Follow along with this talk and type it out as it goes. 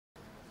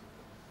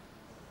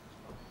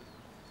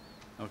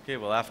Okay,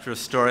 well, after a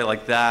story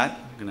like that,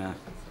 I'm going to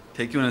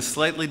take you in a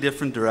slightly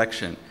different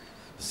direction.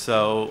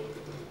 So,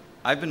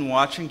 I've been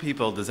watching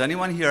people. Does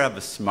anyone here have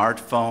a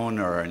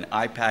smartphone or an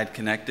iPad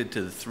connected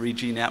to the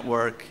 3G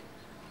network?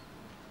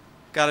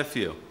 Got a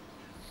few.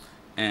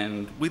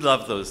 And we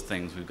love those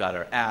things. We've got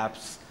our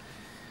apps.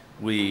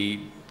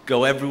 We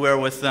go everywhere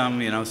with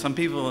them. You know, some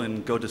people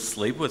even go to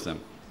sleep with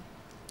them.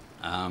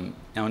 Now,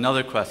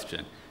 another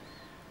question.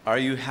 Are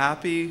you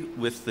happy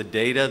with the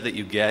data that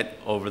you get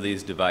over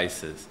these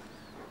devices?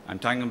 I'm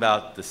talking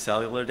about the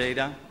cellular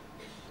data,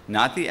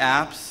 not the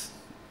apps,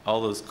 all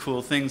those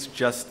cool things,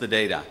 just the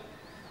data.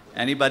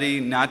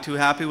 Anybody not too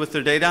happy with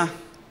their data?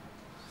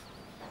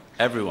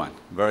 Everyone.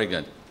 Very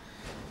good.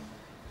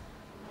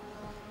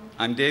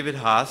 I'm David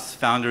Haas,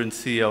 founder and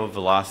CEO of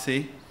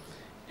Velocee,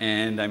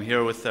 and I'm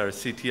here with our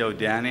CTO,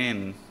 Danny,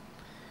 and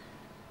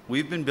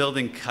we've been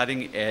building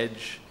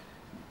cutting-edge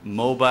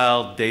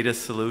mobile data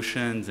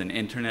solutions and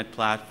internet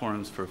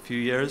platforms for a few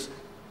years,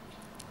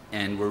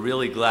 and we're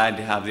really glad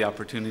to have the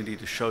opportunity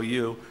to show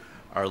you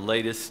our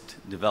latest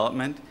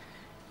development.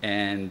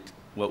 And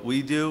what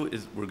we do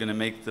is we're going to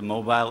make the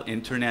mobile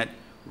internet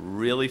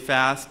really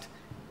fast,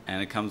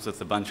 and it comes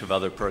with a bunch of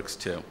other perks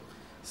too.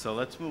 So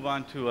let's move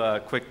on to a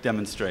quick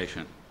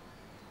demonstration.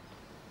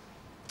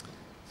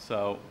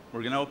 So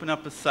we're going to open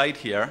up a site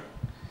here.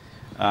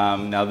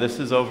 Now this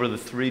is over the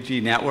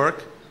 3G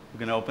network. We're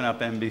going to open up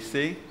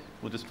NBC.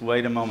 We'll just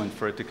wait a moment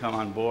for it to come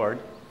on board.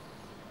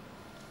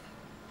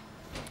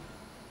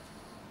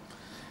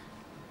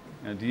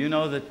 Now, do you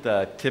know that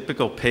the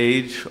typical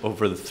page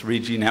over the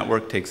 3G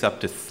network takes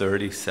up to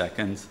 30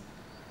 seconds?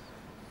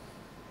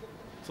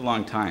 It's a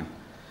long time.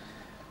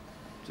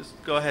 Just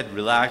go ahead,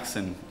 relax,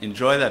 and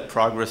enjoy that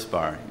progress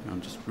bar. You know,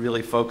 just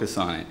really focus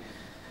on it.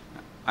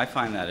 I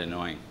find that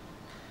annoying.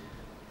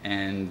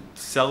 And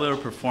cellular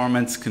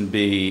performance can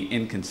be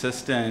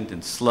inconsistent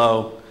and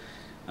slow.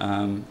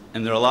 And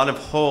there are a lot of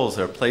holes.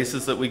 There are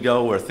places that we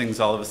go where things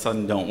all of a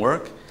sudden don't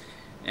work.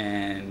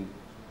 And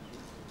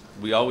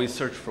we always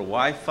search for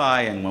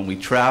Wi-Fi, and when we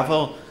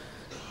travel,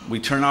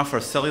 we turn off our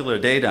cellular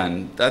data,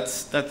 and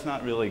that's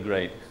not really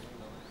great.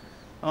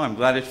 Oh, I'm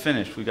glad it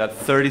finished. We got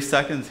 30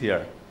 seconds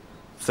here.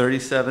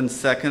 37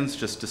 seconds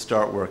just to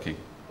start working.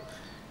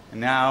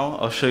 And now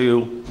I'll show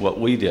you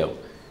what we do.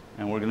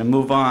 And we're going to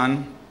move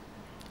on.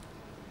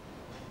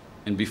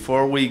 And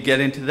before we get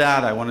into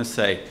that, I want to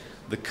say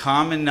the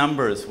common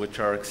numbers which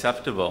are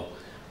acceptable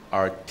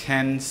are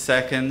 10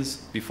 seconds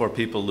before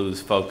people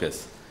lose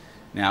focus.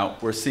 Now,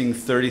 we're seeing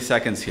 30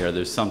 seconds here.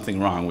 There's something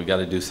wrong. We've got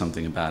to do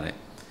something about it.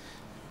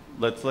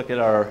 Let's look at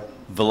our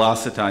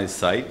Velocee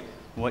site.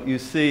 What you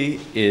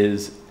see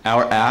is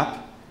our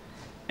app,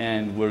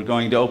 and we're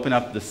going to open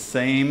up the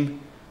same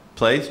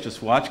place.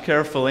 Just watch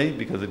carefully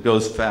because it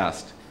goes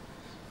fast.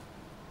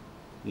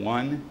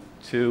 1,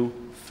 2,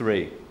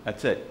 3.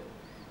 That's it.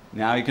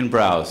 Now you can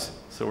browse.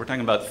 So we're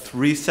talking about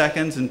 3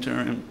 seconds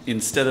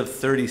instead of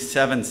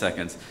 37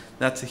 seconds.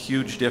 That's a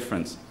huge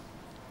difference.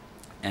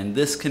 And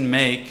this can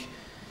make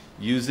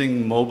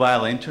using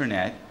mobile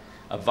internet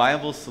a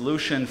viable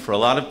solution for a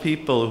lot of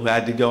people who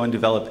had to go and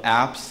develop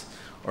apps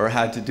or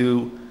had to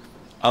do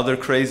other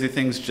crazy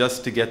things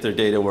just to get their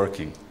data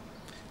working.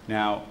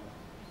 Now,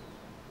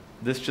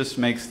 this just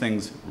makes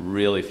things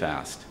really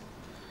fast.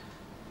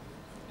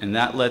 And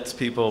that lets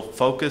people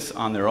focus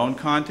on their own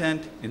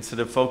content instead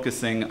of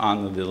focusing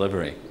on the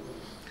delivery.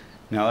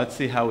 Now, let's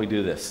see how we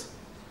do this.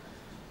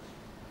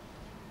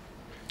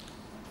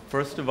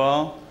 First of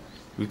all,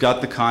 we've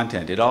got the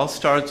content. It all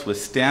starts with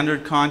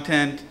standard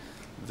content.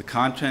 The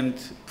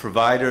content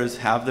providers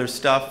have their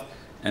stuff,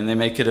 and they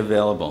make it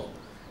available.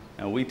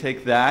 Now we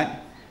take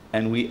that,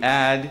 and we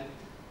add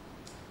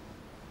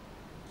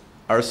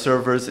our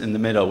servers in the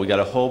middle. We got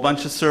a whole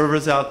bunch of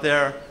servers out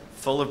there,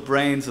 full of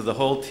brains of the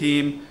whole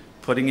team,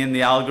 putting in the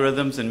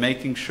algorithms and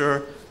making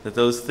sure that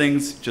those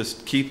things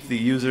just keep the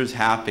users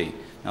happy.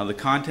 Now the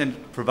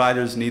content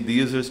providers need the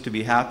users to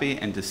be happy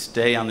and to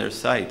stay on their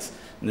sites,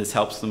 and this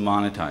helps them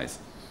monetize.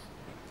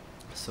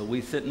 So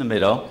we sit in the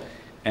middle,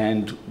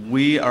 and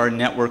we are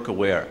network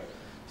aware.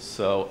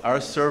 So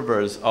our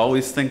servers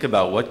always think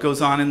about what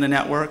goes on in the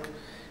network,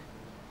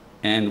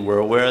 and we're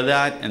aware of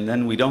that, and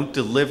then we don't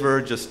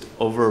deliver just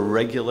over a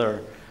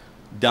regular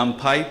dumb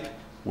pipe.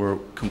 We're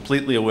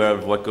completely aware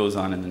of what goes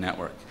on in the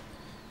network.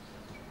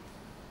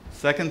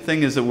 Second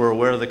thing is that we're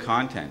aware of the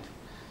content.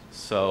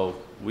 So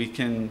we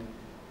can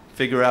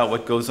figure out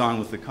what goes on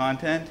with the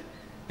content.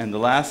 And the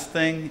last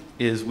thing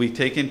is we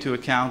take into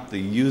account the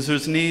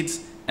user's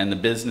needs and the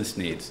business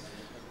needs.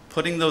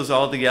 Putting those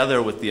all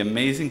together with the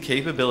amazing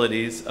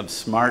capabilities of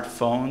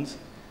smartphones,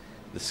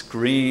 the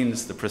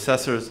screens, the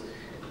processors,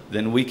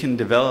 then we can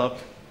develop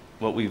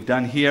what we've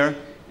done here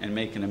and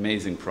make an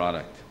amazing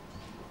product.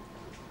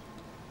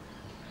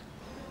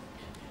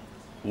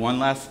 One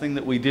last thing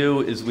that we do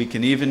is we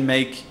can even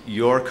make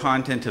your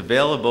content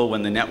available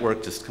when the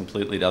network just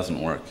completely doesn't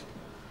work.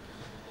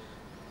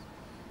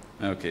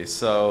 Okay,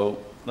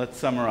 so let's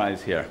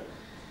summarize here.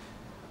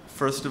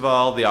 First of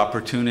all, the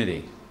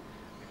opportunity.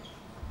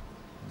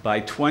 By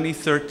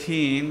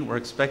 2013, we're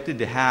expected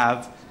to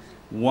have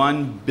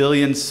 1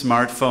 billion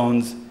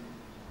smartphones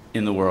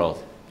in the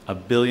world,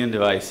 1 billion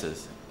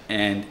devices,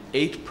 and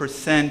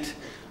 8%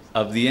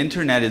 of the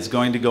internet is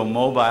going to go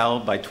mobile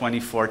by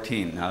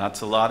 2014. Now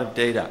that's a lot of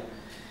data.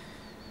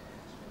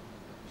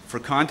 For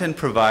content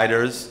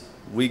providers,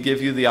 we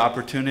give you the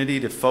opportunity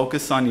to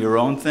focus on your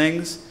own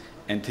things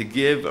and to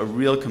give a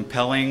real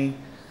compelling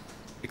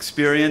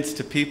experience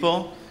to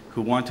people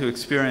who want to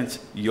experience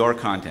your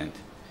content.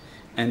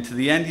 And to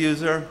the end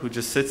user who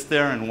just sits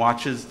there and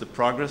watches the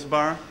progress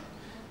bar,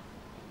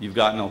 you've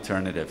got an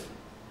alternative.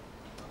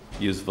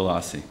 Use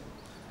Velocee.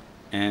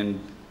 And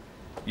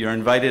you're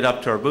invited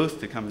up to our booth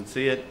to come and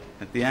see it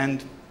at the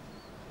end.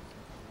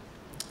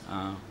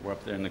 We're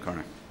up there in the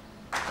corner.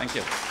 Thank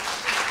you.